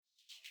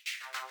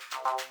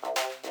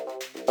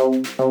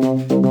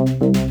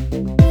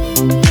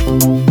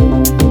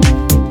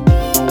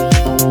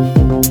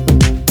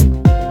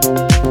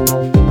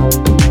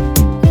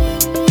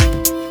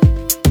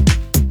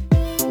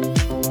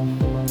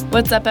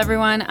What's up,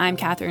 everyone? I'm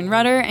Catherine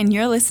Rudder, and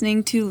you're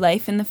listening to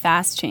Life in the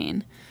Fast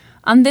Chain.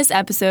 On this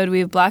episode, we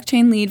have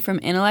blockchain lead from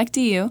Intellect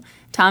EU,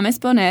 Thomas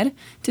Bonner,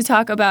 to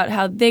talk about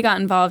how they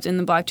got involved in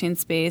the blockchain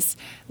space,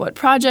 what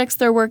projects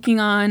they're working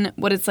on,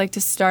 what it's like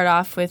to start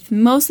off with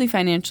mostly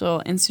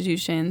financial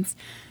institutions,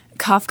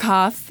 cough,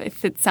 cough,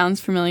 if it sounds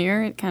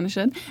familiar, it kind of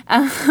should,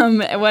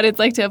 what it's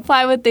like to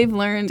apply what they've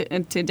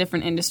learned to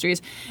different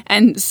industries,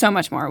 and so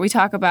much more. We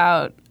talk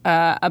about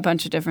a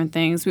bunch of different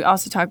things. We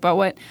also talk about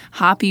what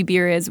hoppy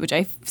beer is, which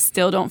I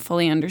still don't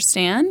fully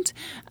understand.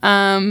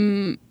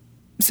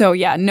 So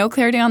yeah, no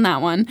clarity on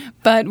that one.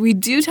 But we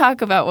do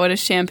talk about what a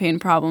champagne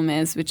problem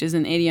is, which is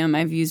an idiom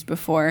I've used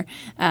before.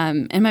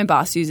 And my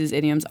boss uses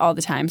idioms all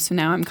the time. So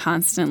now I'm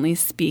constantly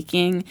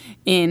speaking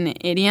in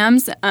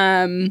idioms.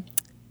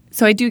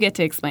 So I do get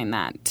to explain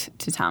that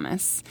to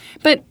Thomas.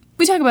 But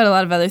we talk about a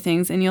lot of other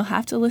things, and you'll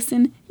have to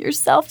listen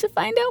yourself to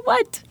find out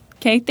what.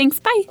 Okay, thanks.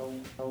 Bye.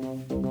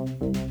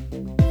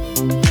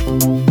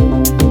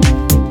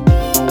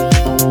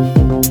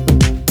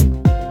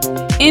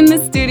 In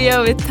the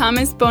studio with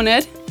Thomas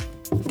Bonner.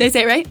 Did I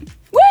say it right?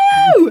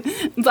 Woo!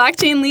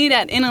 Blockchain lead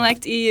at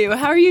Intellect EU.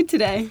 How are you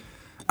today?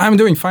 I'm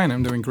doing fine.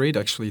 I'm doing great,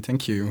 actually.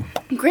 Thank you.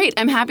 Great.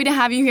 I'm happy to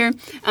have you here.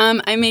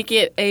 I make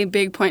it a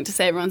big point to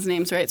say everyone's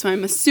names right, so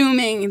I'm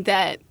assuming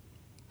that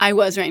I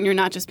was right and you're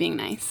not just being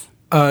nice.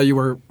 You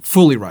were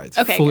fully right.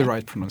 Okay, fully good.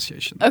 Right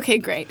pronunciation. Okay,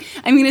 great.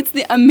 I mean, it's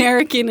the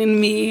American in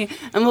me.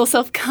 I'm a little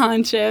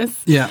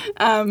self-conscious. Yeah.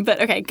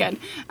 But okay, good.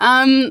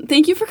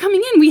 Thank you for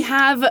coming in.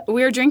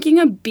 We're drinking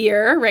a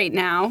beer right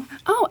now.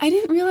 Oh, I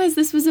didn't realize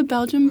this was a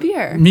Belgian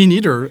beer. Me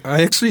neither.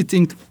 I actually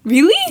think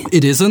Really?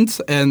 it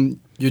isn't, and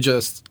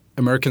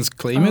Americans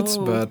claim it,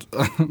 but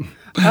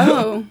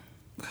Oh.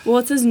 Well,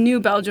 it says New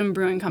Belgium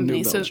Brewing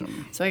Company. New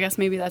Belgium. So I guess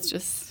maybe that's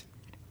just...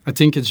 I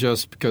think it's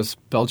just because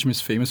Belgium is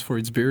famous for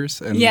its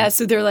beers. And Yeah,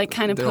 so they're like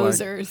kind of they're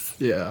posers.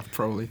 yeah,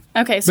 probably.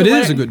 Okay, so but it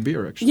is a good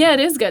beer, actually. Yeah, it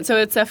is good. So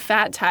it's a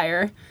Fat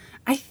Tire.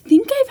 I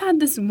think I've had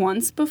this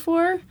once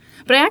before,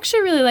 but I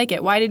actually really like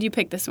it. Why did you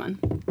pick this one?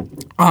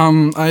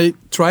 I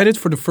tried it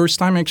for the first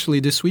time,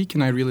 actually, this week,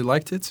 and I really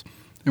liked it.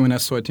 And when I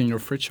saw it in your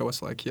fridge, I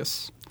was like,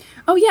 yes.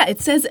 Oh, yeah,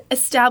 it says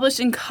established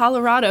in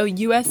Colorado,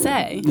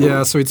 USA.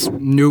 Yeah, so it's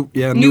New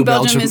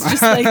Belgium is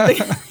just like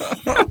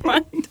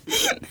the...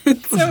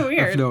 It's so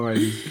weird. I have no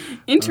idea.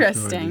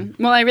 Interesting.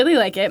 Well, I really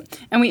like it.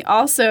 And we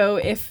also,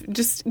 if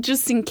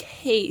just in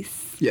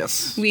case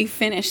Yes. we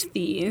finish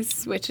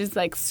these, which is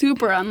like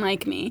super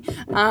unlike me,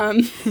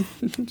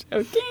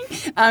 joking,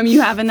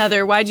 you have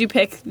another. Why'd you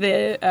pick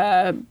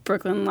the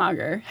Brooklyn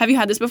Lager? Have you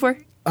had this before?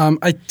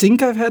 I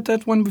think I've had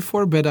that one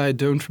before, but I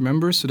don't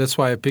remember, so that's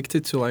why I picked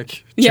it to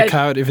check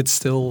out if it's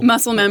still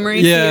muscle memory.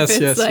 Yes, see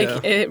if it's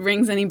yes, yeah. it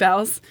rings any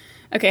bells.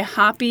 Okay,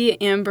 hoppy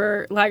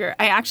amber lager.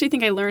 I actually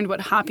think I learned what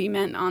hoppy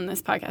meant on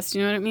this podcast. Do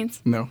you know what it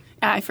means? No.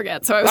 I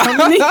forget, so I was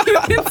hoping that you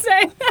could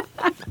say.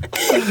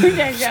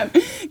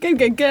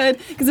 Okay, good.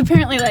 Because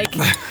apparently,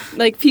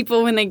 like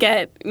people when you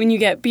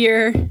get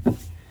beer,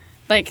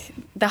 like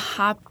the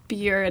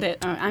hoppier it is.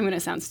 Oh, I'm going to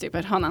sound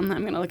stupid. Hold on,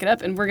 I'm going to look it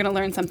up, and we're going to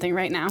learn something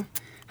right now.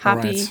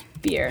 Hoppy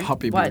beer.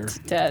 Hoppy beer. What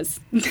does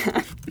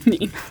that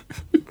mean?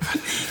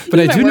 But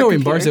I do know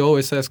in bars they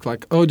always ask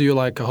oh, do you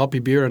like a hoppy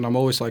beer? And I'm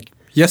always like,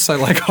 yes, I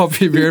like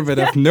hoppy beer, but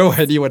I have no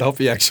idea what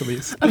hoppy actually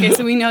is. Okay,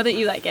 so we know that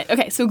you like it.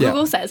 Okay, so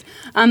Google says,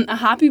 a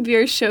hoppy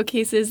beer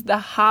showcases the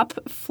hop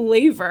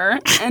flavor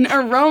and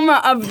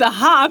aroma of the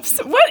hops.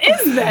 What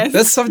is this?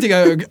 That's something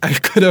I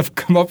could have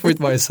come up with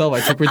myself,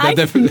 I think, with that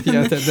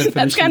definition.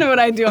 That's kind of what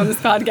I do on this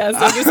podcast.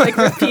 I just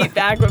repeat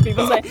back what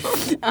people say.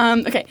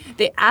 Okay,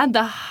 they add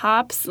the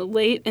hops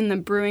late in the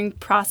brewing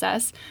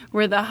process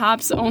where the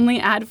hops only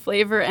add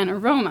flavor and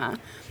aroma.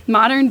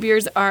 Modern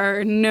beers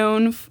are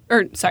known for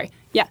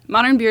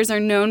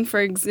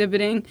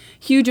exhibiting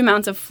huge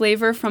amounts of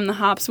flavor from the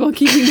hops while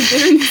keeping the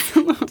bitterness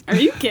alone. Are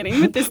you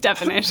kidding with this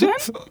definition?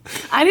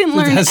 I didn't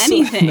learn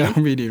anything. No,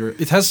 me neither.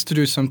 It has to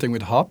do something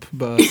with hop,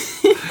 but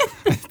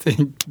I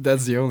think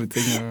that's the only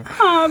thing.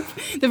 Hop.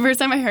 The first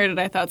time I heard it,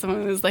 I thought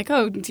someone was like,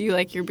 oh, do you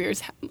like your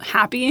beers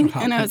happy?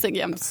 And I was like,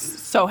 yeah, I'm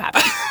so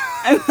happy.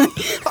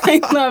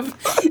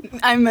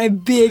 I'm a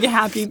big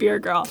happy beer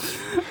girl.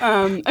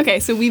 Okay,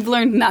 so we've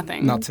learned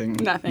nothing. Nothing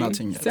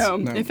yet. So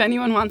if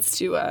anyone wants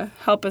to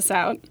help us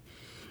out,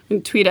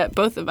 tweet at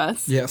both of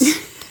us. Yes.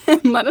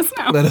 Let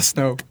us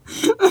know.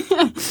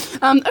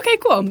 Okay,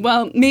 cool.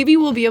 Well, maybe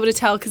we'll be able to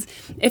tell, because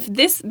if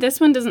this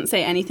one doesn't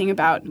say anything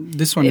about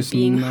this one it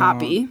being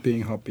hoppy.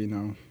 Being hoppy,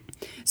 no.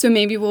 So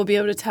maybe we'll be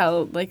able to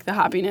tell the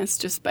hoppiness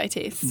just by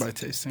taste. By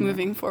tasting.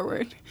 Moving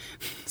forward.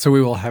 So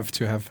we will have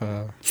to have...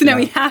 so now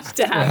we have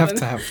to have... We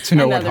have to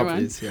know what hoppy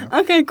one. is, yeah.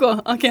 Okay,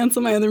 cool. I'll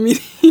cancel my other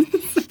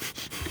meetings.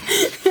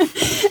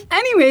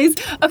 Anyways,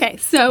 okay,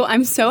 so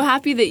I'm so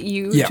happy that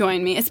you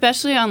joined me,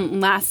 especially on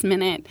last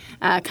minute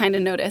kind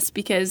of notice,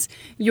 because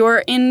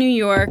you're in New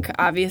York.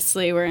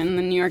 Obviously, we're in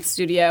the New York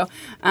studio.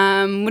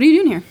 What are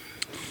you doing here?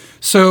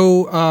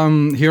 So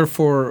here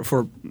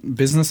for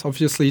business,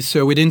 obviously.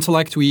 So with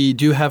Intellect, we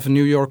do have a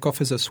New York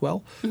office as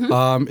well.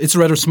 Mm-hmm. It's a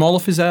rather small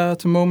office at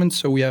the moment,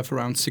 so we have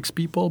around 6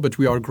 people, but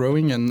we are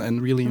growing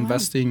and really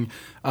investing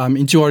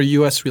into our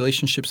U.S.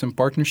 relationships and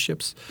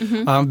partnerships.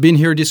 Mm-hmm. Been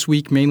here this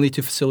week mainly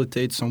to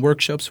facilitate some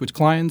workshops with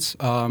clients,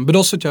 but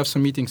also to have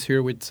some meetings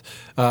here with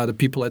the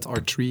people at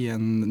R3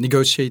 and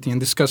negotiating and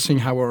discussing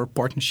how our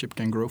partnership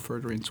can grow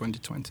further in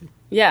 2020.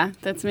 Yeah,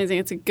 that's amazing.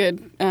 It's a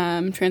good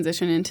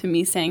transition into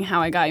me saying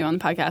how I got you on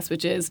the podcast,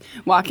 which is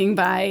walking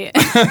by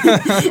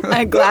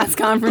a glass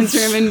conference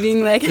room and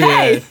being like,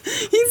 hey,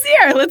 he's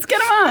here, let's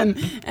get him on.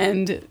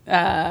 And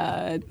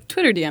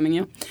Twitter DMing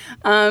you.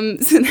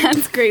 So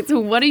that's great. So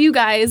what do you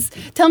guys,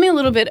 tell me a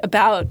little bit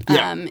about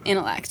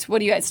Intellect. What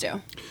do you guys do?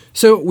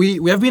 So we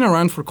have been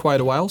around for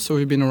quite a while. So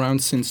we've been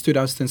around since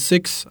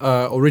 2006,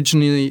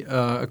 originally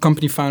a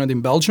company founded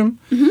in Belgium.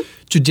 Mm-hmm.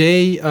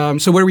 Today,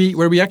 so where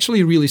we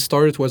actually really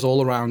started was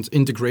all around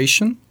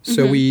integration.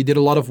 So we did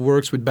a lot of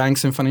works with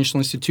banks and financial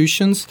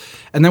institutions.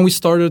 And then we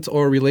started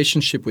our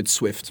relationship with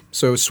SWIFT.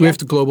 So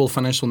SWIFT, Global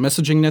Financial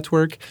Messaging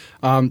Network.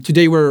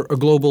 Today, we're a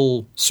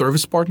global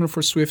service partner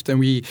for SWIFT. And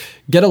we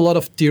get a lot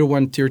of Tier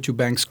 1, Tier 2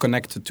 banks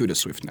connected to the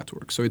SWIFT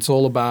network. So it's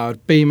all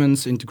about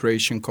payments,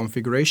 integration,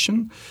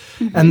 configuration.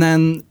 Mm-hmm. And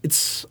then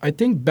it's, I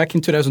think, back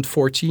in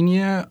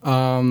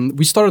 2014,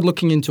 we started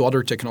looking into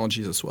other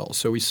technologies as well.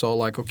 So we saw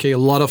like, okay, a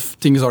lot of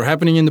things are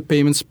happening in the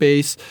payment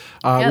space.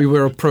 We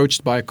were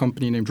approached by a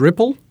company named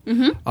Ripple.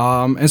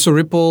 Mm-hmm. And so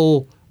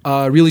Ripple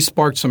really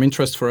sparked some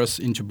interest for us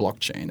into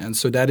blockchain. And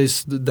so that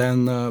is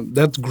then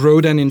that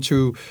grew then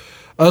into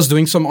us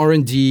doing some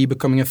R&D,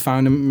 becoming a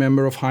founding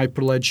member of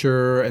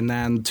Hyperledger, and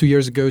then 2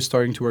 years ago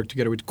starting to work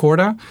together with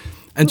Corda.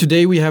 And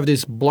today we have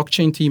this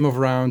blockchain team of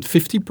around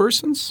 50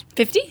 persons.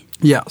 50?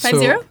 Yeah.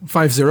 50?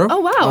 50. Oh,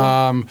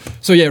 wow.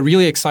 So yeah,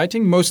 really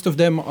exciting. Most of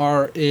them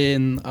are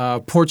in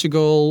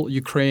Portugal,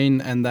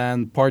 Ukraine, and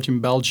then part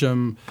in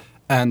Belgium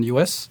and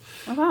US.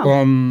 Oh,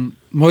 wow.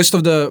 Most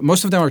of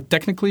them are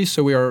technically,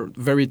 so we are a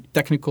very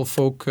technical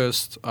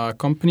focused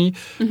company.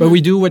 Mm-hmm. But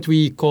we do what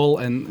we call,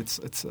 and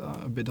it's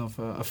a bit of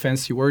a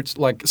fancy word,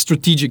 like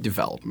strategic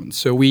development.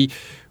 So we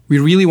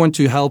really want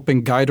to help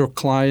and guide our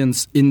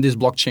clients in this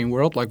blockchain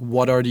world, like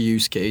what are the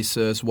use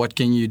cases, what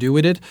can you do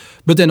with it,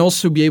 but then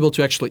also be able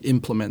to actually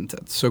implement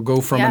it. So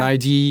go from an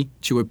ID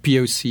to a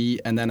POC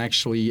and then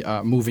actually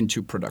move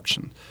into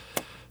production.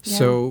 Yeah.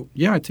 So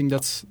I think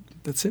that's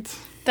it.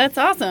 That's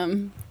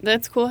awesome.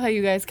 That's cool how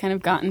you guys kind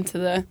of got into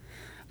the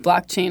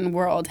blockchain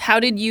world. How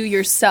did you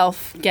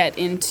yourself get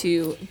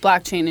into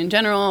blockchain in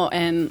general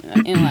and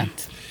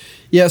Intellect?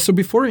 Yeah, so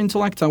before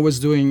Intellect, I was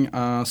doing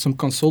some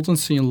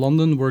consultancy in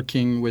London,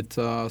 working with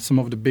some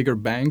of the bigger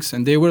banks,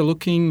 and they were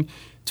looking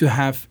to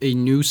have a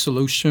new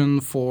solution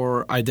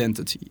for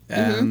identity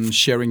and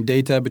sharing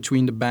data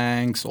between the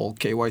banks, all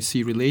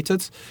KYC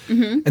related.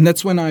 Mm-hmm. And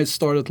that's when I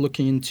started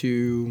looking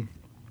into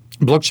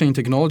blockchain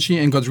technology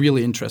and got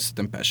really interested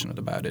and passionate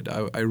about it.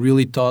 I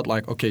really thought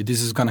like, okay,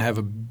 this is going to have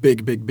a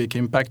big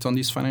impact on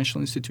these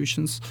financial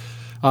institutions.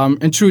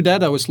 And through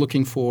that, I was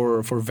looking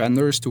for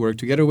vendors to work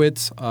together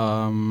with.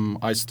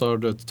 I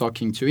started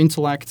talking to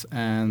Intellect,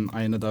 and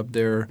I ended up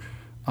there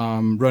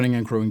running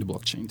and growing the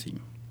blockchain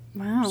team.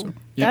 Wow, so,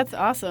 that's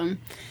awesome.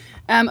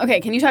 Okay,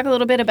 can you talk a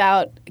little bit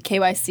about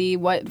KYC?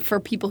 What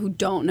for people who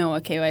don't know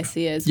what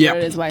KYC is, what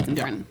it is, why it's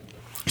important?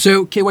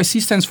 So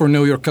KYC stands for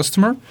Know Your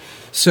Customer.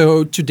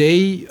 So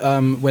today,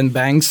 when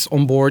banks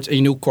onboard a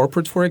new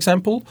corporate, for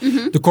example,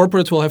 the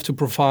corporate will have to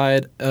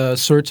provide a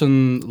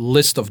certain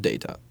list of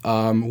data.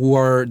 Who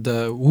are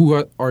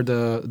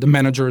the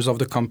managers of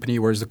the company?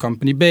 Where is the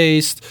company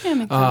based?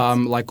 Yeah,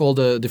 like all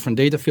the different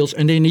data fields,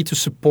 and they need to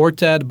support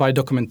that by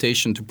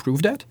documentation to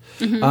prove that.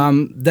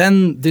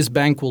 Then this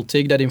bank will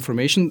take that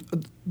information.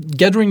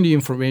 Gathering the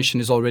information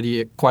is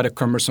already quite a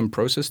cumbersome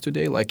process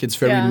today. Like it's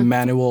very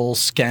manual,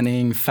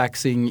 scanning,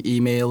 faxing,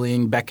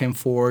 emailing, back and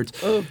forth.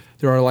 Oh.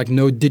 There are like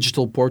no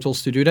digital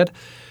portals to do that.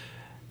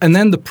 And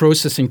then the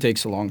processing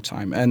takes a long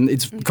time. And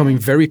it's becoming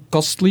very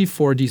costly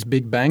for these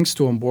big banks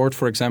to onboard,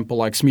 for example,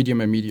 like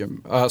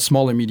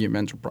small and medium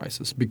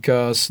enterprises,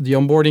 because the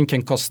onboarding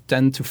can cost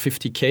 10 to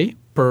 50K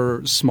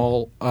per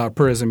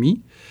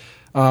SME.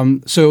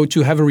 So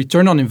to have a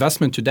return on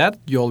investment to that,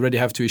 you already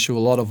have to issue a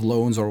lot of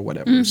loans or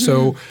whatever.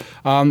 So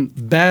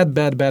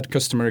bad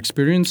customer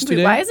experience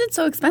today. Why is it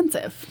so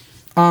expensive?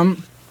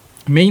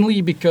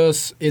 Mainly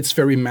because it's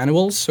very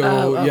manual.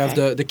 So you have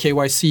the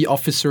KYC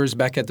officers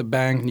back at the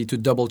bank need to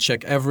double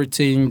check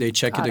everything. They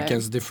check it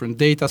against different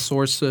data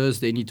sources.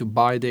 They need to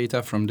buy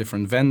data from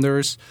different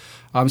vendors.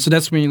 So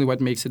that's mainly what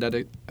makes it that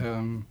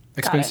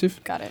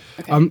expensive. Got it.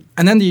 Okay.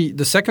 And then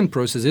the second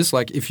process is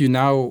like if you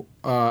now,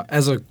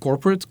 as a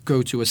corporate,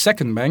 go to a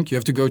second bank, you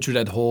have to go through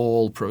that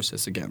whole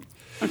process again.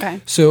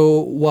 Okay. So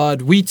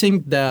what we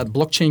think that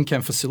blockchain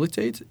can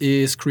facilitate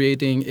is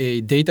creating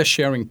a data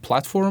sharing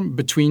platform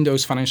between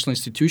those financial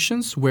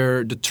institutions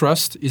where the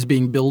trust is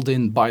being built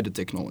in by the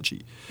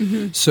technology.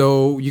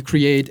 So you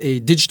create a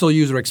digital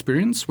user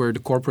experience where the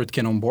corporate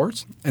can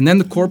onboard, and then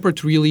the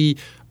corporate really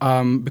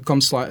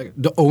becomes like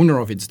the owner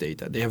of its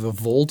data. They have a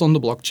vault on the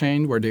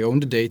blockchain where they own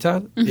the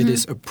data. It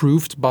is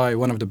approved by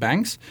one of the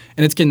banks,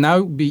 and it can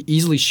now be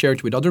easily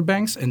shared with other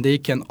banks, and they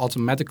can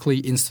automatically,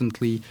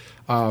 instantly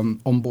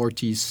onboard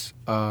these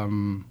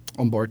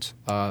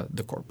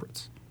the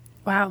corporates.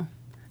 Wow.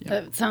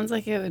 Yeah. That sounds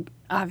like it would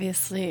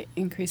obviously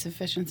increase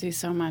efficiency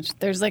so much.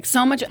 There's like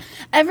so much.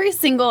 Every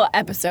single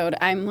episode,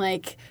 I'm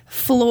like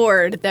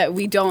floored that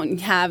we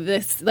don't have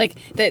this, like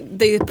that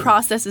the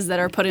processes that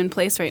are put in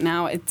place right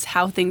now, it's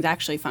how things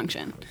actually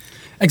function.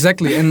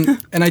 Exactly.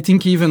 And I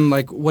think even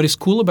like what is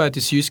cool about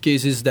this use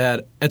case is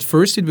that at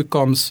first it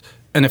becomes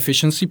an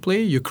efficiency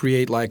play. You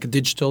create like a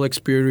digital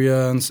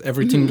experience,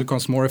 everything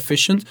becomes more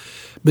efficient.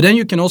 But then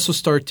you can also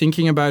start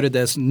thinking about it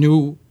as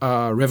new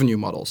revenue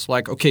models.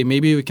 Like, okay,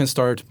 maybe we can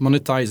start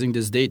monetizing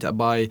this data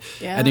by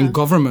adding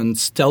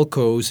governments,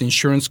 telcos,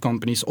 insurance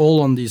companies,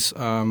 all on these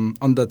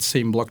on that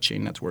same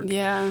blockchain network.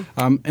 Yeah.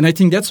 And I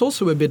think that's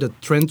also a bit a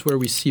trend where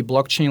we see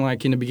blockchain.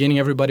 Like in the beginning,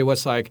 everybody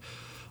was like,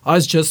 oh,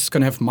 it's just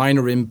going to have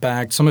minor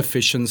impact, some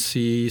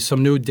efficiency,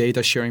 some new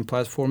data sharing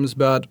platforms.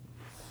 But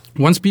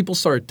once people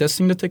started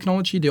testing the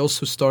technology, they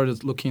also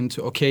started looking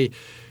into, okay,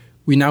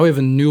 we now have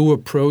a new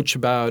approach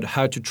about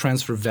how to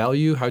transfer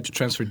value, how to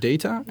transfer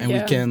data, and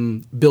we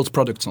can build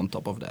products on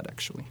top of that,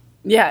 actually.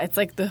 Yeah, it's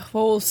like the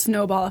whole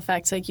snowball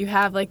effect. Like you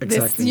have like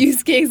this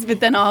use case,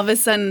 but then all of a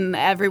sudden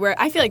everywhere.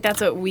 I feel like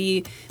that's what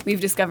we've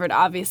discovered,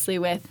 obviously,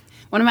 with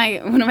one of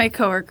my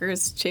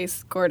coworkers,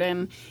 Chase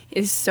Gordon,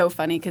 is so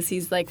funny because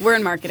he's like, we're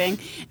in marketing,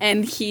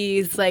 and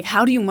he's like,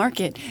 how do you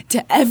market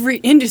to every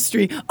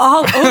industry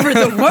all over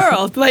the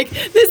world? Like,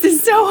 this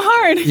is so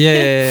hard.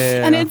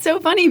 Yeah. And it's so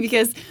funny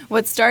because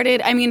what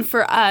started, I mean,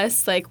 for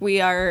us, like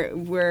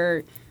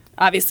we're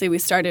obviously we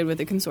started with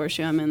a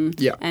consortium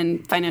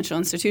and financial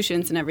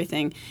institutions and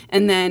everything,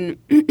 and then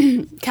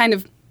kind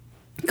of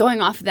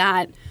going off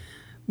that,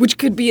 which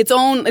could be its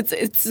own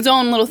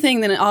little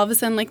thing. Then all of a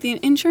sudden, like the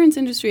insurance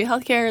industry,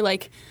 healthcare,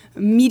 like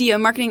media,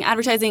 marketing,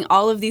 advertising,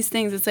 all of these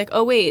things, it's like,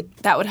 oh wait,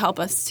 that would help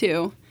us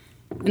too.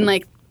 And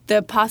like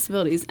the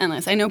possibilities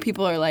endless. I know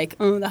people are like,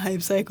 oh, the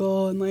hype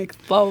cycle and like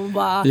blah blah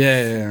blah.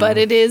 Yeah. But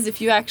it is, if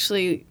you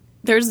actually,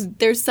 there's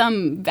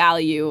some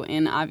value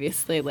in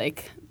obviously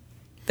like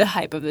the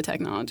hype of the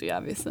technology,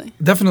 obviously.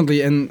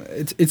 Definitely, and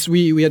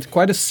we had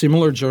quite a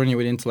similar journey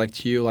with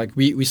Intellect.io. Like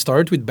we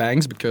started with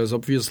banks because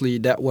obviously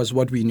that was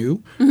what we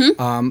knew.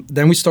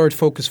 Then we started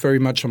focus very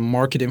much on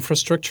market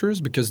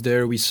infrastructures because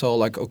there we saw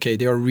like, okay,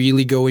 they are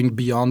really going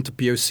beyond the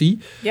POC.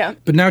 Yeah.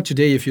 But now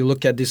today, if you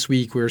look at this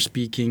week, we're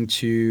speaking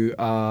to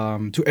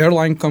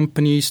airline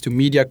companies, to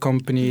media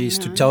companies,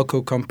 to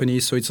telco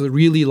companies. So it's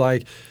really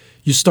like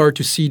you start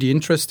to see the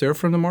interest there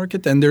from the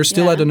market, and they're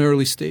still at an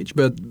early stage,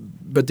 but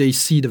they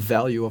see the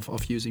value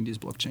of using these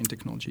blockchain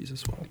technologies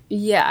as well.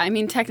 Yeah, I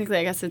mean, technically,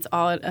 I guess it's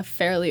all at a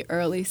fairly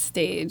early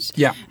stage.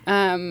 Yeah.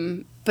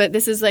 But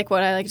this is like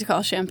what I like to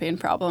call champagne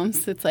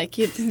problems. It's like,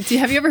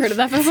 have you ever heard of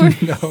that before?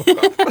 No.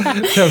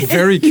 I'm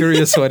very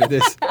curious what it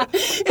is.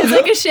 It's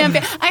like a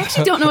champagne. I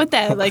actually don't know what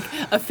the like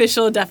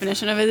official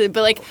definition of it is,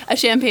 but like a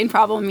champagne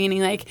problem,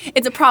 meaning like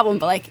it's a problem,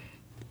 but like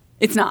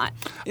it's not.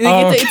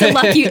 Like,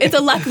 it's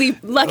a lucky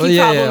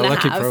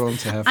problem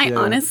to have. I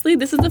honestly,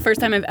 this is the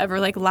first time I've ever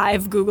like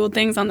live Googled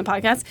things on the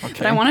podcast,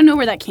 but I want to know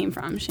where that came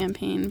from.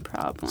 Champagne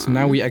problem. So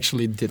now we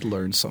actually did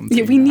learn something.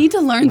 Yeah, we need to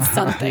learn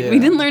something. We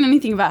didn't learn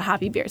anything about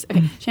happy beers.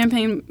 Okay,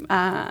 champagne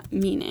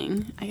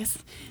meaning, I guess.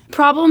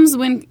 Problems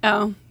when,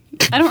 I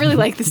don't really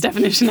like this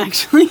definition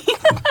actually.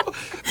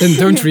 Then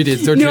don't read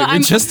it. I'll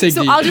just take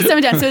So I'll just dumb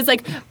it down. So it's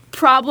like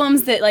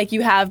problems that like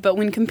you have, but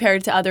when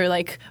compared to other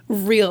like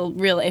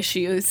real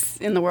issues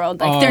in the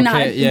world, like they're not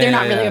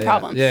really a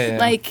problem.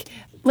 Like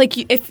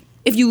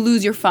if you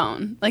lose your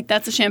phone, like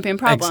that's a champagne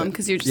problem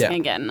because you're just gonna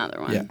get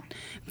another one.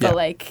 But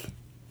like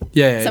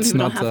some people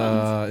don't have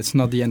phones. It's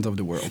not the end of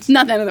the world. It's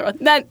not the end of the world.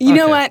 That you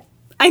know what?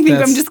 I think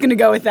I'm just going to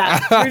go with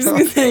that. We're just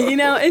going to say,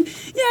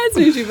 it's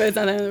an issue, but it's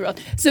not the end of the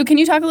world. So can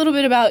you talk a little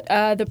bit about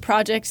the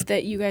project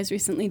that you guys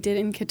recently did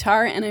in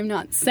Qatar? And I'm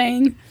not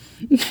saying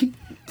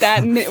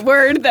that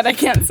word that I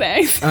can't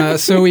say.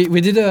 So we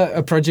did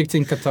a project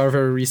in Qatar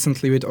very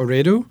recently with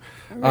Ooredoo.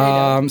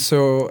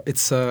 So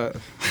it's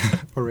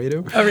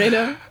Ooredoo.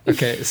 Ooredoo.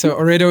 Okay, so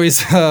Ooredoo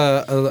is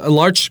a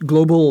large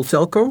global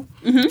telco.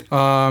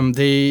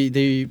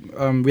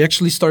 We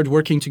actually started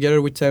working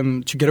together with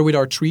them, together with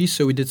R3.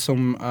 So we did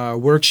some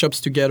workshops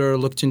together,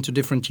 looked into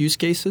different use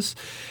cases,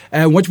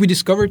 and what we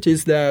discovered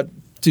is that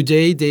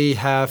today they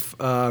have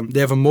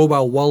a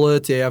mobile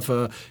wallet, they have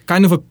a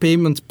kind of a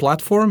payment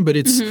platform, but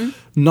it's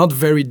not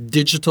very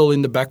digital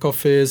in the back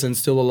office and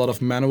still a lot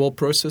of manual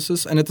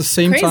processes. And at the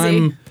same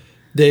time,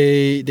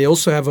 they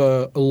also have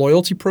a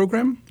loyalty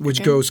program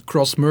which goes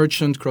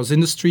cross-merchant,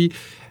 cross-industry.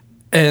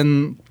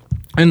 And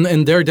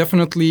And there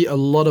definitely a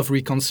lot of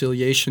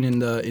reconciliation in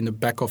the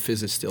back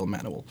office is still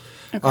manual.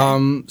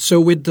 Okay.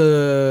 So with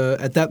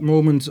at that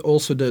moment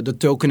also the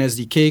token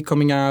SDK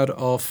coming out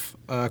of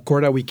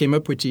Corda, we came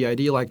up with the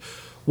idea like,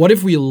 what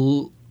if we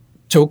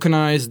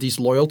tokenize these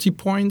loyalty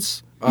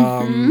points,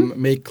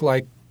 make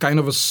like kind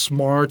of a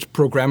smart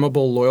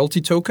programmable loyalty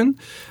token,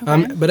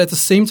 but at the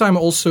same time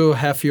also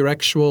have your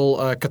actual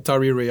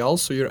Qatari Riyal,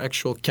 so your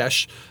actual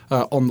cash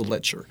on the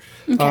ledger.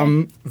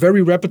 Okay.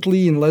 Very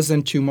rapidly, in less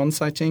than 2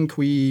 months, I think,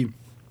 we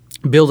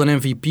built an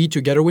MVP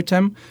together with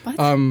them. What?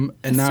 And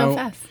That's now, so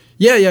fast.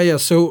 Yeah.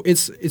 So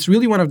it's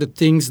really one of the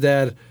things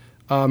that,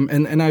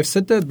 and I've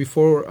said that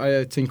before,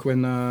 I think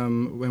when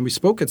we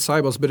spoke at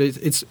Sibos, but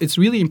it's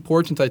really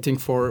important, I think,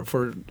 for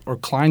our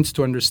clients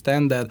to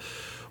understand that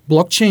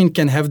blockchain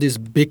can have this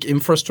big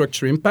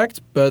infrastructure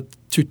impact, but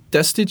to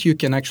test it, you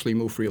can actually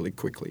move really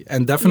quickly.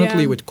 And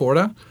definitely with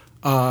Corda,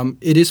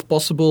 it is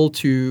possible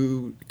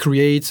to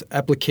create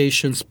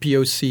applications,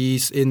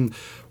 POCs in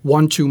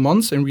 1-2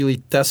 months and really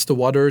test the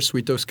waters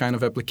with those kind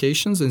of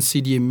applications and see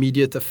the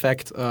immediate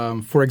effect,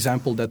 for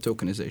example, that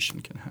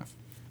tokenization can have.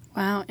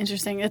 Wow,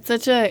 interesting. It's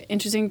such an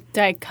interesting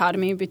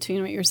dichotomy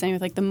between what you're saying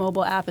with like the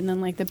mobile app and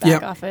then like the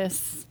back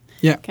office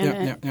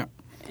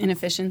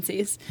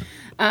inefficiencies.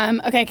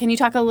 Okay, can you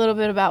talk a little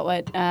bit about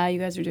what you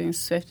guys are doing with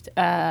Swift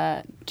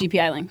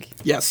GPI Link?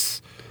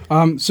 Yes.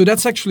 So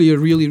that's actually a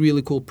really,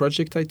 really cool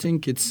project, I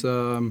think. It's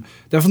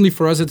definitely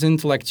for us at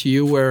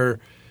Intellect.eu, where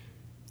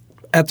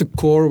at the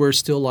core, we're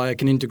still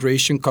like an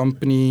integration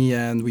company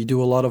and we do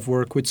a lot of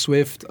work with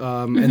Swift.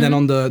 And then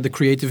on the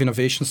creative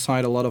innovation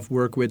side, a lot of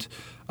work with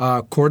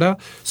Corda.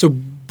 So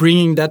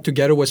bringing that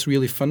together was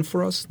really fun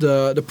for us.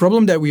 The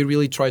problem that we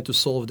really try to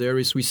solve there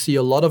is we see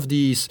a lot of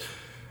these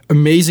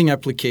amazing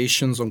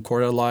applications on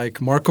Corda like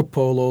Marco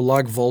Polo,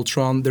 like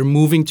Voltron. They're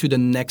moving to the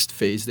next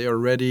phase. They are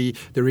ready.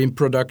 They're in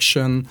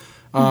production.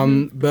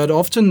 But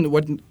often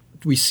what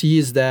we see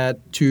is that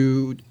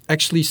to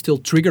actually still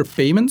trigger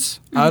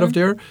payments out of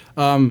there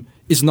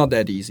is not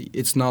that easy.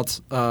 It's not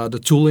the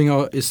tooling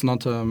is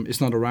not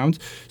around.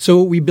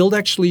 So we built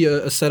actually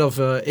a set of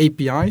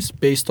APIs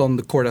based on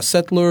the Corda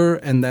Settler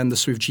and then the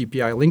Swift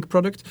GPI Link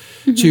product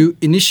to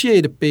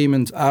initiate a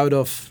payment out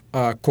of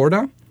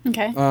Corda.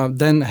 Okay.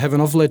 Then have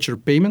an off-ledger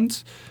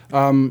payment.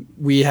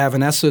 We have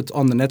an asset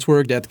on the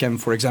network that can,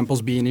 for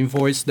example, be an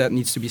invoice that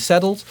needs to be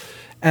settled.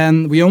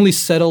 And we only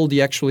settle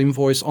the actual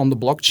invoice on the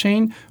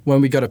blockchain when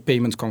we got a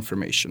payment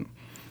confirmation.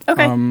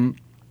 Okay.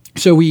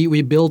 So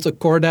we built a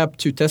Cord app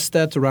to test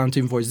that around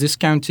invoice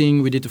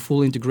discounting. We did the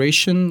full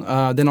integration.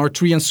 Then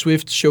R3 and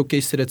Swift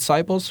showcased it at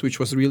Sibos, which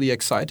was really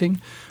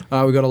exciting.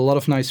 We got a lot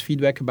of nice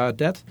feedback about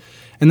that.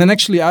 And then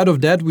actually out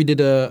of that, we did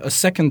a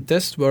second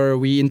test where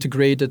we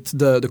integrated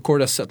the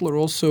Corda Settler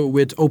also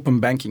with open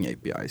banking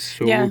APIs.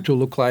 So to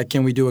look like,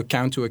 can we do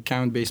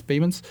account-to-account based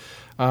payments?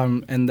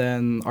 And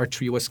then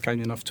R3 was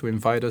kind enough to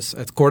invite us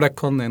at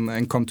CordaCon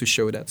and come to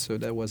show that. So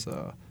that was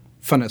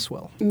fun as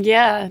well.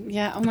 Yeah.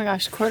 Oh my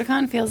gosh,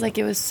 CordaCon feels like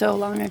it was so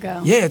long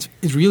ago. Yeah,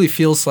 it really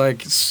feels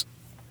like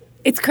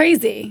it's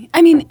crazy.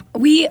 I mean,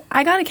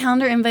 I got a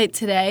calendar invite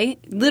today,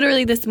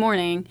 literally this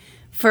morning,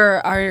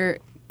 for our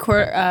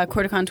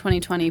CordaCon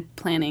 2020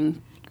 planning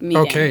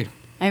meeting. Okay.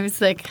 I was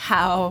like,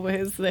 how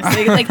is this?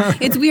 Like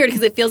it's weird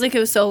because it feels like it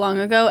was so long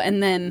ago,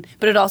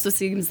 but it also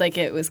seems like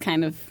it was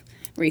kind of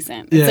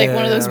recent. It's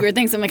one of those weird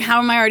things. I'm like, how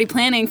am I already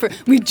planning for?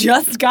 We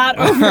just got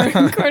over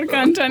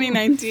CordaCon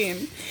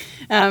 2019.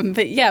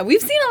 But yeah,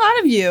 we've seen a lot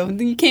of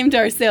you. You came to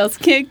our sales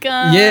kick.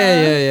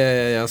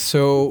 Yeah.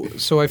 So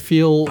I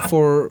feel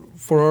for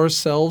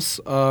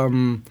ourselves,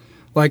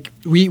 like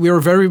we were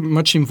very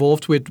much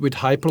involved with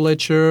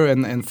Hyperledger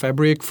and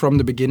Fabric from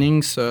the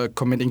beginnings,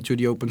 committing to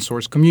the open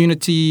source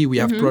community. We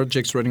have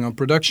projects running on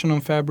production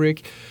on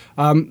Fabric.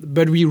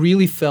 But we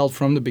really felt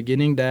from the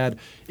beginning that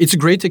it's a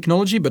great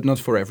technology, but not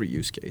for every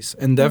use case.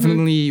 And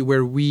definitely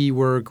where we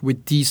work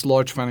with these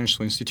large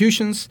financial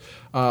institutions,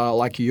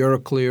 like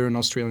Euroclear and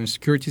Australian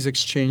Securities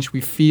Exchange,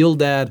 we feel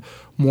that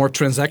more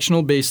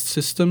transactional-based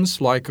systems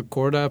like a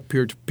Corda,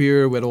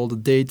 peer-to-peer, with all the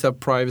data,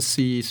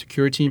 privacy,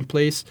 security in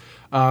place,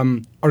 are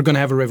going to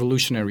have a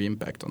revolutionary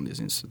impact on these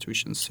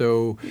institutions.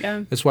 So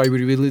that's why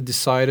we really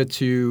decided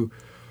to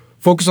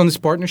focus on this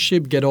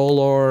partnership, get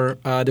all our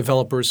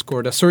developers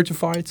Corda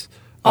certified.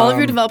 All of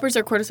your developers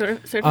are Corda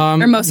certified?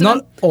 Or most of them?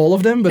 Not all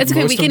of them, but it's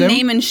okay. most We of can them.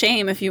 name and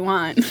shame if you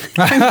want.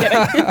 I'm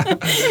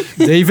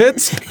kidding. David.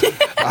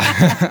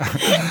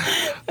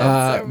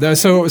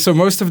 So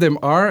most of them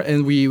are,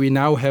 and we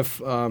now have,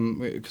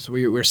 because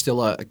we're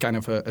still a kind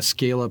of a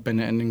scale-up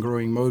and in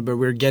growing mode, but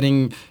we're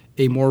getting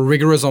a more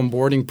rigorous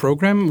onboarding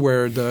program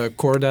where the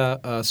Corda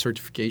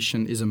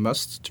certification is a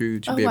must to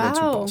be able to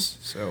pass.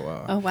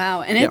 So, oh,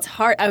 wow. And it's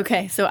hard.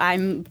 Okay, so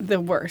I'm the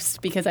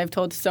worst because I've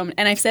told so many,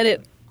 and I've said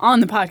it on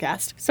the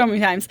podcast so many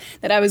times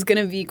that I was going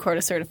to be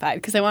Corda certified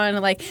because I wanted to,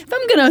 like, if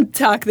I'm going to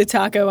talk the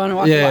talk, I want to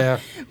walk the walk.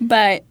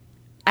 But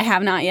I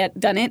have not yet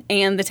done it,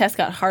 and the test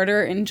got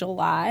harder in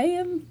July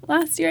of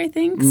last year, I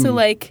think. So,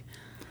 like,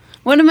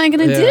 what am I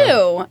going to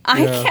do?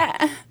 I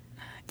can't.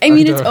 I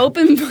mean, it's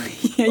open.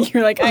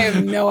 You're like, I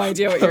have no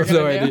idea what you're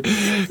going to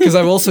do. Because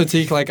I also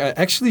think like I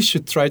actually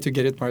should try to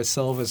get it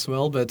myself as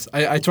well. But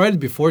I tried it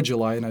before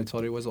July and I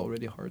thought it was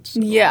already hard. So,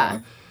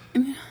 yeah.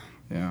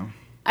 Yeah.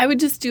 I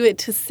would just do it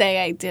to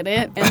say I did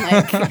it,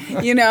 and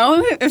like, you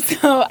know,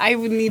 so I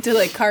would need to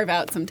like carve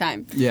out some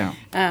time. Yeah.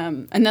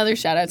 Another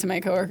shout out to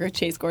my coworker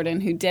Chase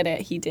Gordon, who did it.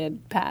 He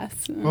did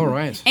pass. All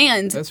right.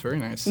 And that's very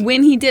nice.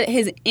 When he did it,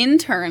 his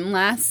intern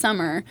last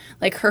summer,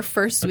 like her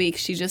first week,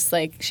 she just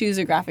like, she was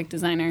a graphic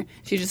designer.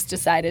 She just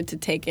decided to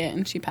take it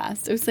and she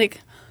passed. It was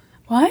like,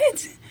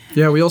 what?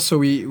 Yeah,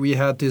 we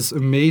had this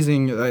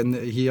amazing, and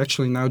he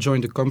actually now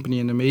joined the company,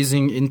 an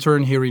amazing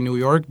intern here in New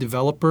York,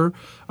 developer,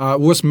 who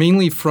was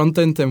mainly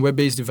front-end and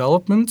web-based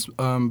development.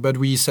 But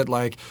we said,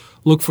 like,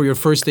 look, for your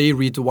first day,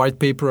 read the white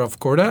paper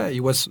of Corda. He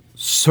was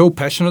so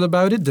passionate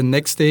about it. The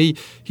next day,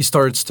 he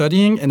started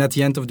studying, and at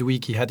the end of the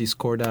week, he had his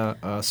Corda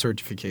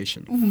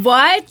certification.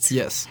 What?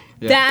 Yes.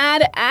 Yeah.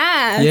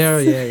 Badass.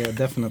 Yeah,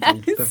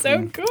 definitely. That's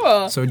so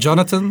cool. So,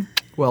 Jonathan,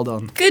 well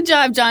done. Good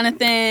job,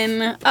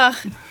 Jonathan.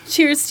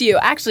 Cheers to you.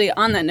 Actually,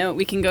 on that note,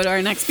 we can go to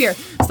our next beer.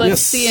 So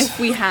let's see if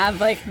we have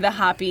like the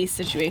hoppy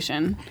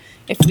situation,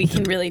 if we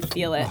can really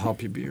feel it. A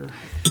hoppy beer.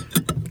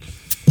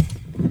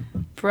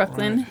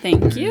 Brooklyn, right.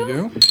 Thank there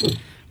you. Go.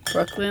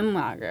 Brooklyn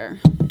Lager.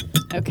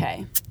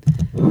 Okay.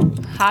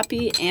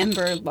 Hoppy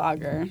Amber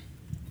Lager.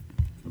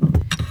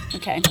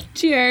 Okay.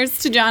 Cheers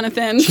to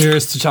Jonathan.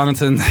 Cheers to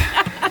Jonathan.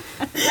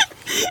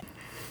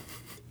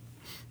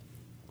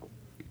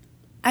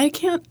 I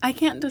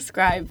can't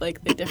describe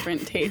like the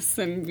different tastes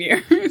in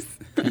beers.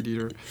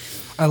 Either.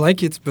 I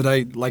like it, but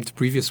I like the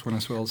previous one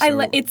as well. So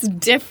it's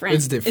different.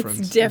 It's different.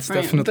 It's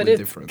different. It's definitely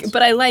different.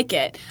 But I like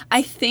it.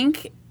 I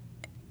think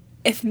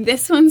if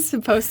this one's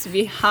supposed to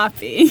be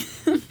hoppy,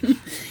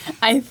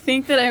 I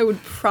think that I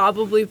would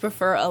probably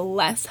prefer a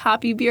less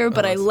hoppy beer,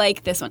 but I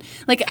like this one.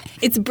 Like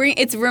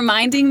it's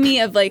reminding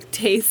me of like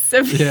tastes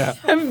of,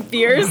 of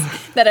beers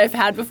that I've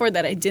had before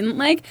that I didn't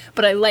like,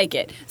 but I like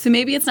it. So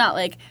maybe it's not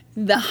like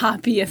the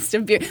hoppiest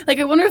of beer. Like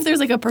I wonder if there's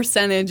like a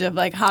percentage of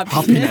like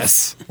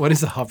hoppiness. What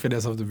is the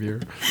hoppiness of the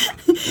beer?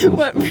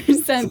 What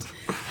percent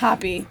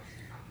hoppy?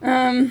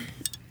 I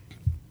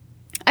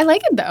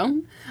like it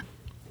though.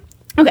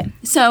 Okay,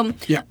 so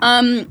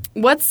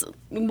what's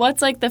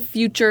like the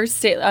future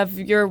state of,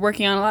 you're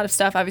working on a lot of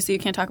stuff. Obviously, you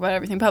can't talk about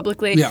everything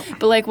publicly. Yeah.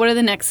 But like, what are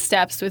the next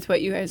steps with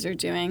what you guys are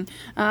doing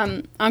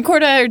on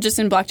Corda or just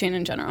in blockchain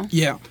in general?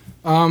 Yeah.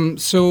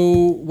 So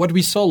what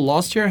we saw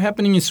last year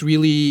happening is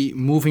really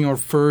moving our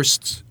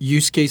first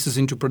use cases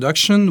into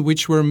production,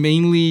 which were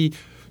mainly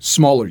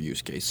smaller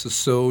use cases.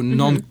 So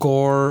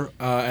non-core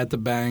at the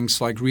banks,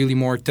 like really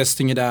more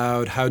testing it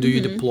out. How do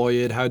you deploy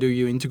it? How do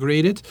you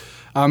integrate it?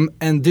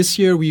 And this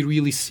year we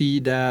really see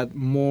that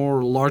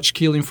more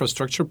large-scale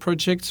infrastructure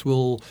projects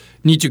will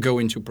need to go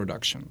into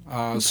production.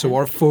 So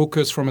our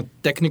focus from a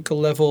technical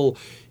level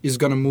is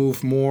going to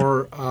move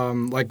more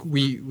like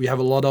we have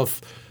a lot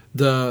of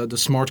the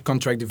smart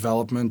contract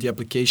development, the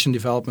application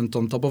development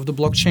on top of the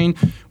blockchain,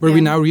 where we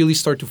now really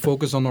start to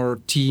focus on our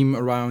team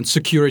around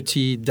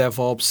security,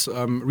 DevOps,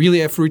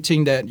 really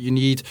everything that you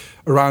need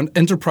around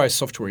enterprise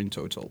software in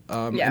total.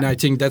 And I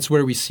think that's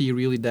where we see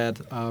really that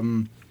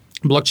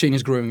blockchain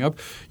is growing up.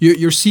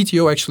 Your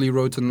CTO actually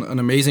wrote an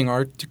amazing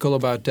article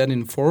about that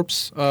in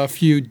Forbes a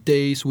few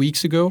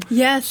weeks ago.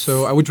 Yes.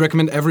 So I would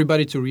recommend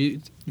everybody to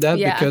read that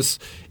because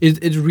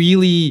it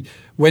really,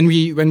 when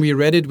we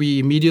read it, we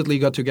immediately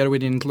got together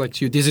with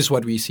Intellect.io. This is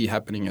what we see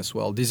happening as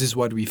well. This is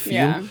what we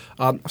feel.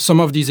 Yeah. Some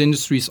of these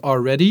industries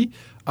are ready,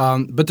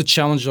 but the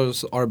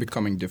challenges are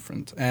becoming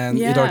different. And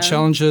it are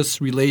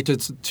challenges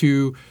related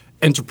to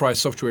enterprise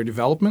software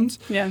development.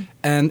 Yeah.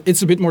 And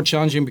it's a bit more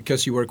challenging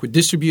because you work with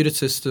distributed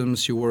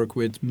systems, you work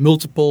with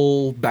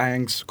multiple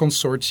banks,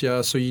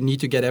 consortia, so you need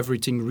to get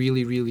everything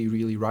really, really,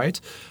 really right.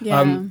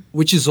 Yeah.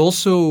 Which is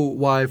also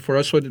why for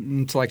us what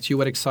Intellect.io,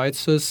 what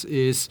excites us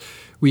is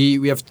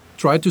we have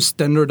tried to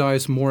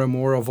standardize more and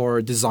more of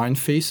our design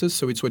phases.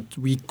 So it's what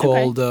we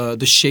call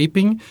the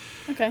shaping,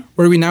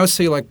 where we now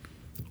say like,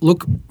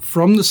 look,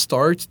 from the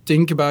start,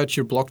 think about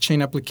your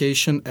blockchain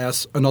application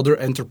as another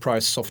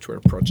enterprise software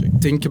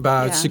project. Think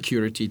about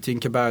security,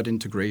 think about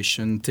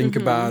integration, think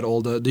about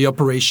all the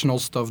operational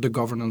stuff, the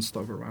governance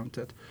stuff around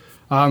it.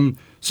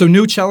 So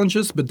new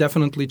challenges, but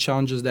definitely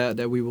challenges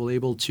that we will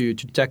able to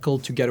tackle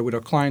together with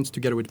our clients,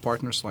 together with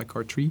partners like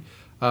R3.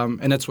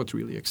 And that's what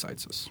really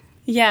excites us.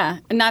 Yeah,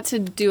 and not to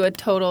do a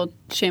total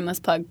shameless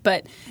plug,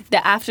 but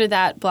after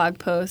that blog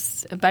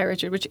post by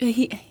Richard, which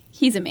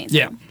he's amazing.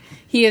 Yeah.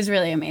 He is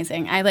really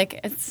amazing.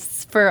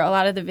 It's for a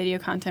lot of the video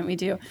content we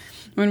do.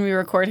 When we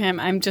record him,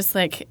 I'm just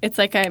like it's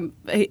like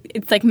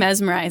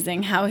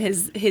mesmerizing how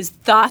his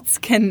thoughts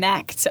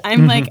connect.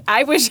 I'm like,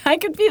 I wish I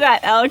could be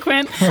that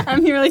eloquent.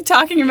 I'm here like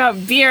talking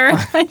about beer.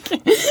 Like,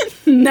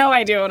 no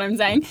idea what I'm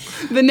saying,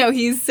 but no,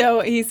 he's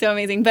so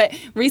amazing. But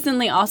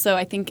recently, also,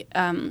 I think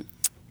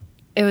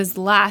it was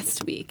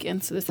last week,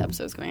 and so this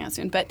episode is going out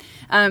soon. But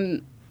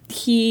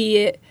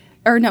we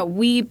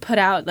put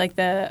out like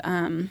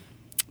the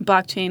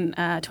blockchain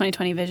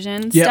 2020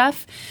 vision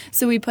stuff.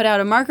 So we put out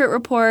a market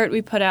report,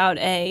 we put out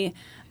a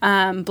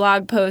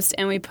blog post,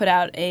 and we put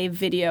out a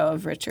video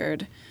of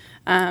Richard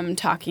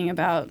talking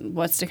about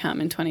what's to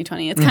come in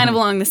 2020. It's kind of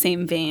along the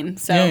same vein.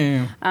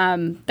 So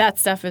that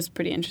stuff is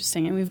pretty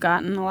interesting, and we've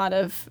gotten a lot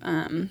of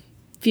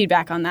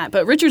feedback on that.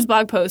 But Richard's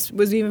blog post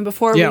was even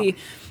before we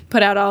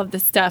put out all of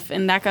this stuff,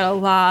 and that got a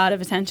lot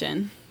of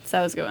attention. So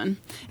that was a good one.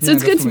 So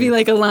it's good to be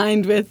like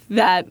aligned with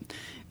that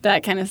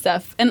kind of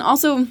stuff. And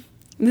also,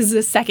 this is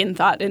a second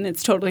thought, and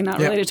it's totally not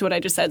related to what I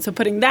just said. So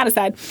putting that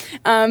aside,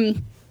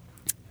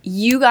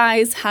 you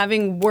guys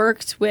having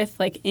worked with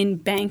like in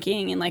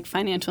banking and like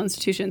financial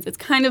institutions, it's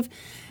kind of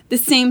the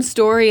same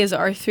story as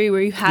R3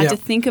 where you had to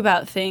think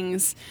about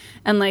things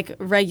and like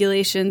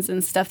regulations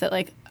and stuff that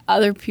like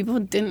other people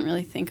didn't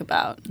really think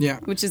about,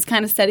 which is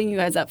kind of setting you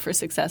guys up for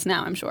success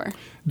now, I'm sure.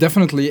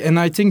 Definitely. And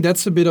I think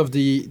that's a bit of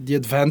the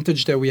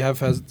advantage that we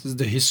have as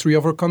the history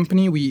of our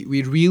company.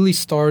 We really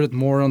started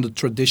more on the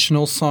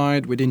traditional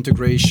side with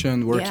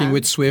integration, working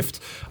with Swift.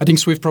 I think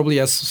Swift probably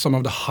has some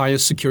of the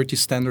highest security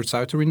standards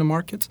out there in the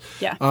market.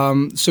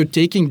 So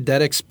taking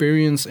that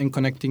experience and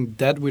connecting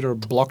that with our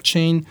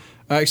blockchain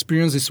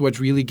experience is what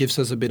really gives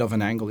us a bit of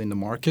an angle in the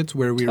market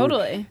where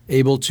we're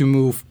able to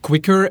move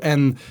quicker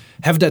and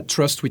have that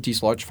trust with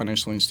these large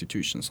financial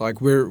institutions.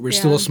 Like we're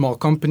still a small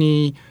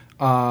company,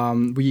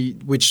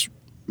 which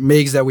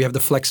makes that we have the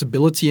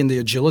flexibility and the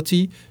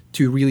agility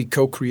to really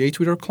co-create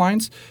with our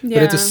clients. But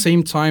at the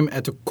same time,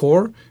 at the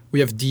core, we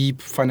have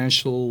deep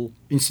financial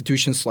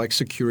institutions like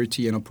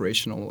security and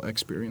operational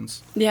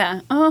experience.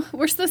 Yeah. Oh,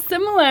 we're so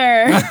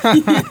similar.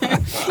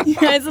 You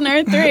guys in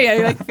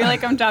R3. I feel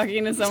like I'm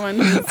talking to someone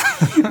who's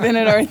been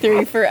at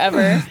R3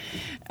 forever.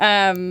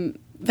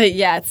 But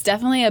yeah, it's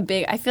definitely a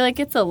big. I feel like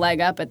it's a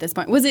leg up at this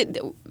point. Was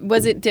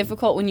it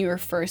difficult when you were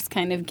first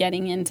kind of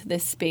getting into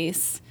this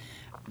space?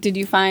 Did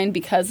you find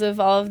because of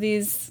all of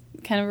these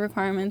kind of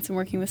requirements and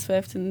working with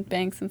Swift and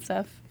banks and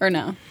stuff, or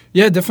no?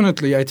 Yeah,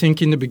 definitely. I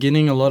think in the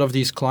beginning, a lot of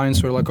these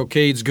clients were like,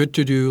 okay, it's good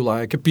to do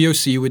like a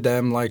POC with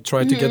them, like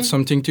try to get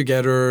something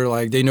together.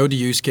 Like they know the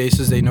use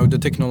cases, they know the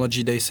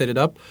technology, they set it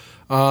up.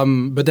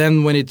 But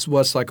then when it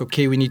was like,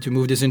 okay, we need to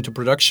move this into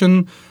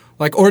production,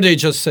 like, or they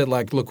just said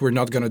like, look, we're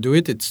not going to do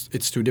it.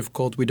 It's too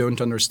difficult. We don't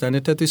understand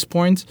it at this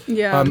point.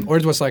 Or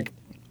it was like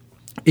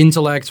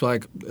Intellect,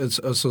 like it's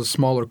a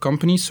smaller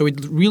company. So it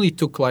really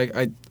took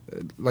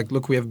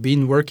look, we have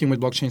been working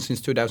with blockchain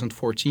since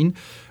 2014,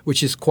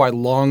 which is quite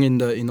long in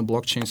the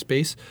blockchain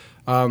space.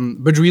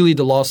 But really,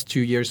 the last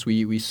 2 years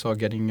we saw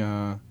getting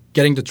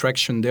the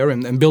traction there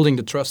and building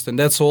the trust, and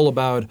that's all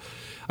about.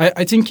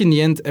 I think in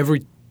the end,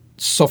 every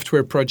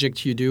software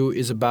project you do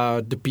is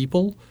about the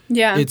people.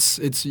 Yeah,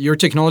 it's your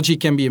technology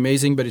can be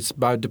amazing, but it's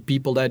about the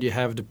people that you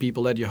have, the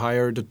people that you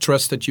hire, the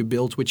trust that you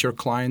build with your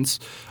clients.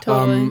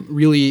 Totally.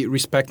 Really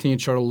respecting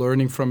each other,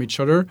 learning from each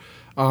other.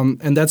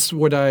 And that's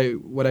what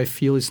I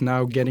feel is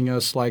now getting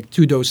us like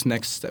to those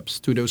next steps,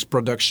 to those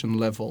production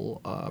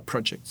level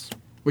projects,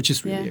 which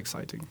is really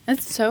exciting.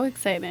 It's so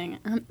exciting.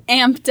 I'm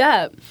amped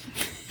up.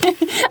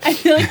 I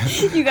feel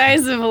like you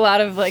guys have a lot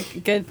of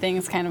like good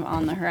things kind of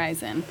on the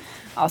horizon.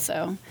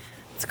 Also,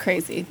 it's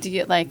crazy. Do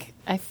you like?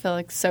 I feel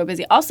like so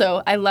busy.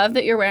 Also, I love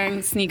that you're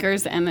wearing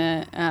sneakers and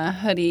a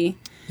hoodie.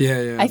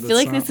 Yeah. I feel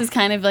like this is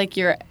kind of like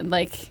your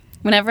like.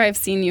 Whenever I've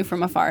seen you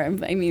from afar,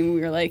 I mean,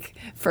 we were like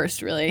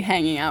first really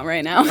hanging out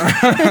right now.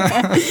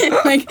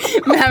 Like,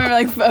 we haven't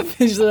like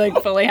officially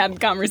like fully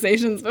had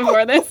conversations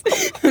before this,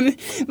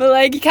 but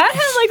like you kind of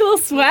have like a little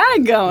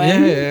swag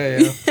going.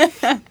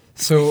 Yeah.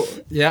 So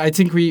yeah, I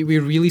think we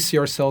really see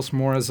ourselves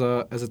more as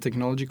a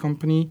technology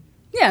company.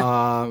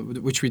 Yeah.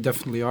 Which we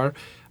definitely are.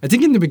 I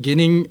think in the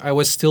beginning, I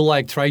was still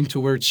like trying to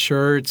wear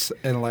shirts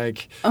and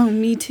like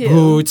me too.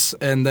 Boots,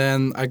 and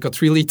then I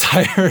got really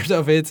tired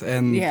of it.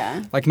 And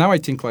like now I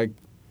think like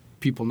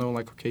people know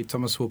like, okay,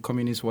 Thomas will come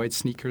in his white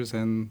sneakers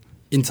and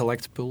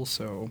Intellect pull.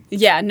 So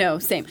yeah, no,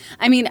 same.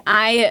 I mean,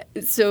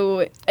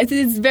 so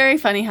it's very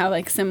funny how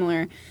like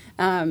similar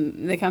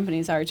the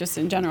companies are just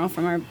in general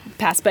from our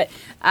past. But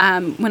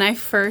when I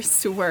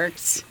first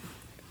worked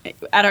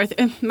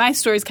at my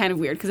story is kind of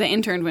weird because I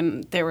interned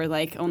when there were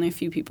like only a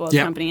few people at the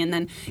company, and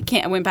then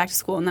I went back to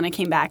school, and then I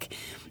came back.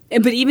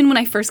 But even when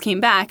I first came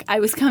back,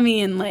 I was coming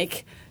in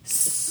like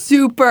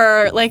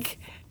super like.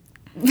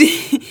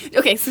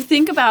 Okay, so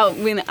think about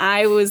when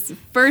I was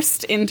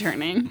first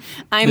interning.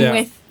 I'm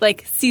with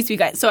like C-suite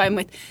guys. So I'm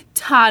with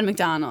Todd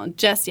McDonald,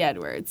 Jesse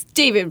Edwards,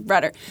 David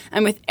Rudder.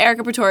 I'm with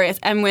Erica Pretorius.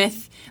 I'm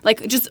with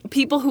like just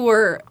people who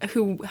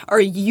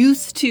are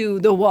used to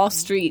the Wall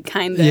Street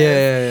kind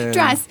of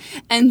dress.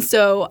 And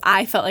so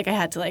I felt like I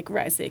had to like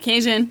rise to the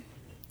occasion.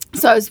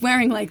 So I was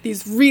wearing like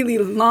these really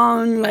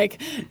long like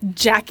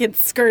jacket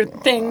skirt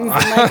things.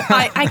 And,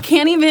 like I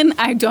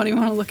don't even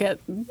want to look at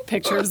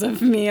pictures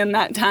of me in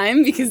that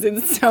time because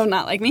it's so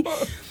not like me.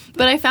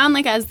 But I found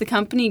like as the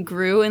company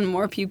grew and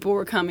more people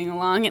were coming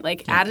along, it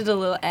like added a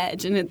little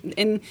edge.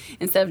 And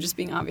instead of just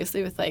being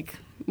obviously with like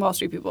Wall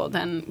Street people,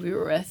 then we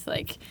were with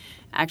like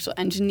actual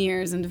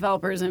engineers and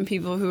developers and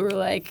people who were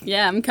like,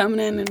 yeah, I'm coming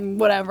in and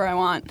whatever I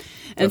want.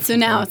 And so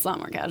now it's a lot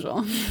more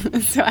casual.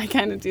 So I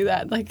kind of do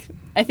that. Like,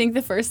 I think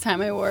the first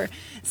time I wore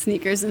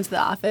sneakers into the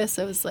office,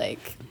 I was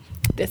like,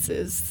 this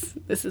is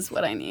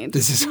what I need.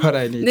 This is what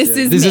I need. This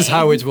is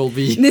how it will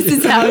be. This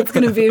is how it's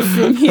going to be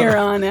from here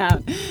on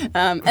out.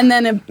 And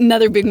then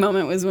another big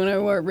moment was when I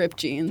wore ripped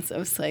jeans. I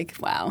was like,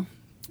 wow,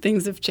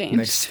 things have changed.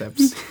 Next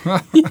steps.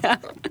 Yeah,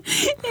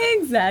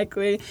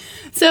 exactly.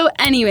 So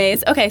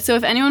anyways, okay, so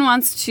if anyone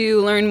wants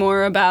to learn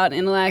more about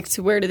Intellect,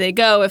 where do they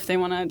go if they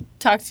want to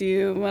talk to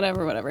you,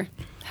 whatever?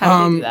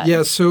 How do they do that?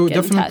 Yeah, so Get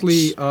in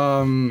definitely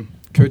touch.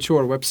 go to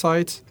our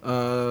website,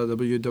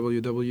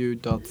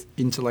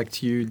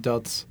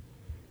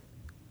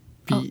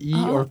 www.intellectu.be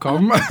or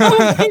com.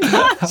 Oh my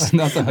gosh.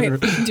 Not Wait,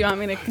 do you want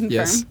me to confirm?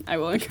 Yes. I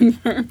will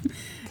confirm.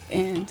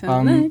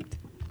 Intellect.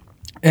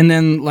 And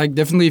then, like,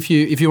 definitely if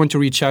you want to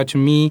reach out to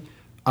me,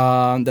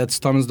 that's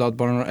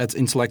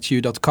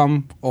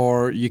thomas.bonner@intellectu.com,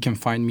 or you can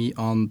find me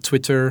on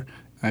Twitter.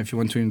 If you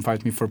want to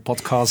invite me for a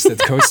podcast, that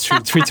goes through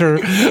Twitter.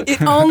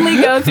 It only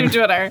goes through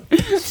Twitter.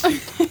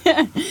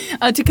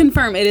 To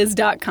confirm, it is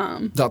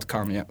 .com.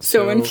 .com, yeah.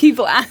 So when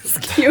people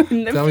ask you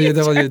in the future.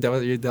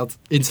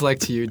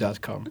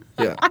 www.intellectu.com.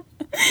 Yeah.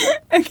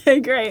 Okay,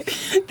 great.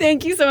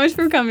 Thank you so much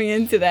for coming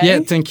in today. Yeah,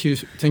 thank you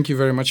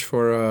very much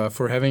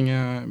for having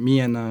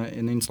me and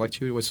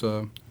Intellectu. It was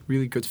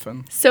really good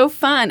fun. So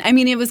fun. I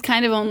mean, it was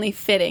kind of only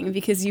fitting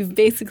because you've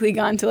basically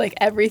gone to like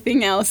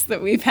everything else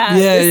that we've had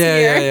this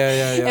year.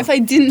 Yeah. If I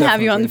didn't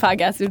have you on the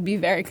podcast, it would be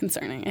very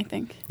concerning, I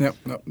think. No,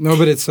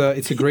 but it's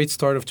a great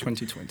start of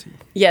 2020.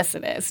 Yes,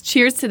 it is.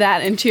 Cheers to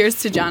that, and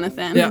cheers to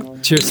Jonathan. Yeah,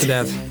 cheers to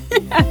that.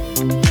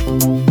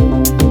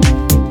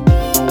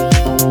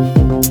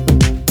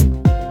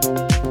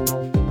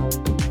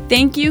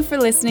 Thank you for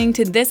listening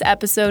to this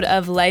episode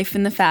of Life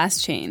in the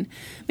Fast Chain.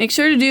 Make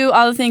sure to do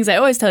all the things I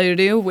always tell you to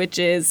do, which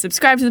is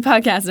subscribe to the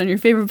podcast on your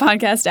favorite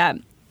podcast app.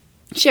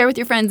 Share with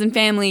your friends and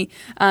family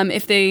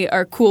if they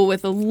are cool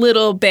with a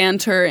little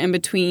banter in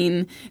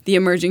between the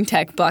emerging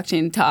tech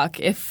blockchain talk.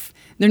 If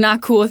they're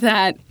not cool with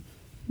that,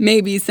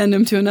 maybe send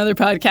them to another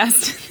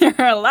podcast. There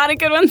are a lot of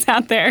good ones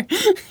out there.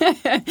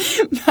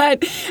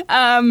 But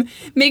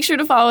make sure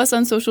to follow us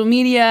on social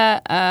media.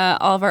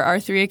 All of our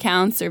R3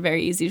 accounts are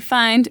very easy to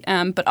find.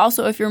 But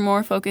also, if you're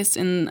more focused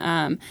in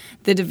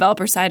the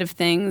developer side of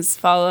things,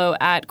 follow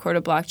at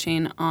Corda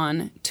Blockchain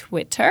on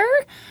Twitter.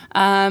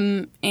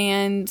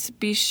 And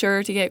be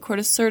sure to get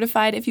Corda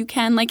certified if you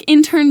can, like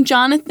intern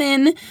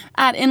Jonathan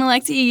at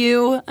Intellect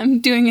EU. I'm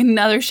doing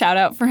another shout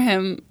out for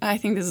him. I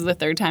think this is the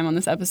third time on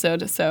this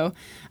episode, so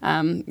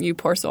you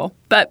poor soul.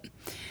 But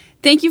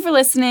thank you for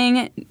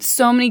listening.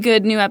 So many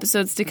good new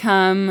episodes to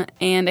come,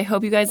 and I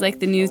hope you guys like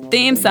the new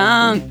theme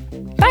song.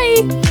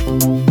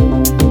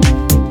 Bye!